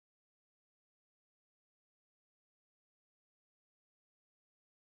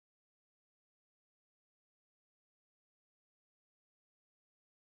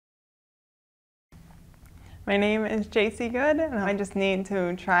My name is Jacy Good, and I just need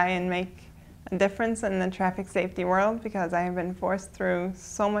to try and make a difference in the traffic safety world because I have been forced through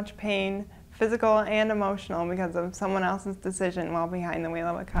so much pain, physical and emotional, because of someone else's decision while behind the wheel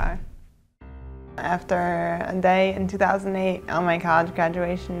of a car. After a day in 2008 on my college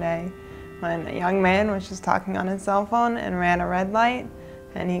graduation day, when a young man was just talking on his cell phone and ran a red light,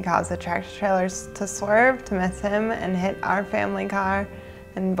 and he caused the tractor trailers to swerve to miss him and hit our family car,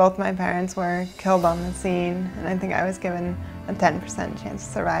 and both my parents were killed on the scene, and I think I was given a 10% chance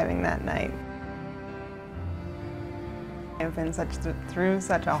of surviving that night. I've been through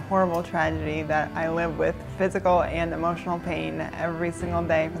such a horrible tragedy that I live with physical and emotional pain every single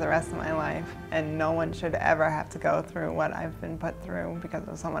day for the rest of my life, and no one should ever have to go through what I've been put through because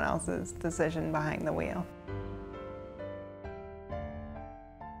of someone else's decision behind the wheel.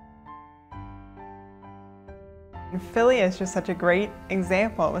 Philly is just such a great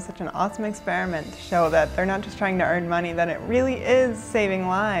example. It was such an awesome experiment to show that they're not just trying to earn money, that it really is saving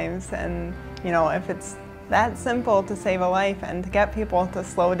lives. And you know, if it's that simple to save a life and to get people to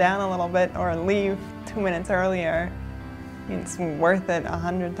slow down a little bit or leave 2 minutes earlier, it's worth it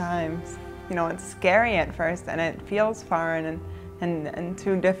 100 times. You know, it's scary at first and it feels foreign and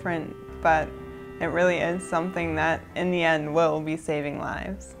too different, but it really is something that in the end will be saving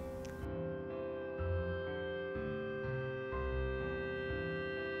lives.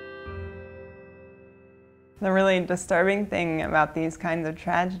 The really disturbing thing about these kinds of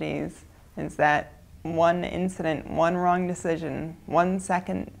tragedies is that one incident, one wrong decision, 1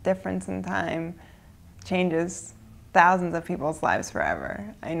 second difference in time changes thousands of people's lives forever.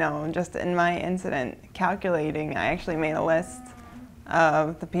 I know, just in my incident, calculating, I actually made a list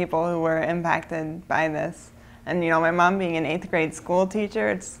of the people who were impacted by this. And you know, my mom being an 8th grade school teacher,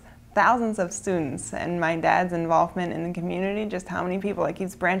 it's thousands of students, and my dad's involvement in the community, just how many people, it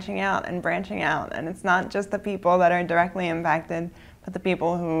keeps branching out, and it's not just the people that are directly impacted, but the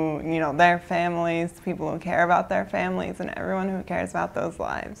people who, you know, their families, the people who care about their families, and everyone who cares about those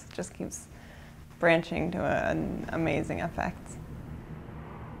lives. It just keeps branching to an amazing effect.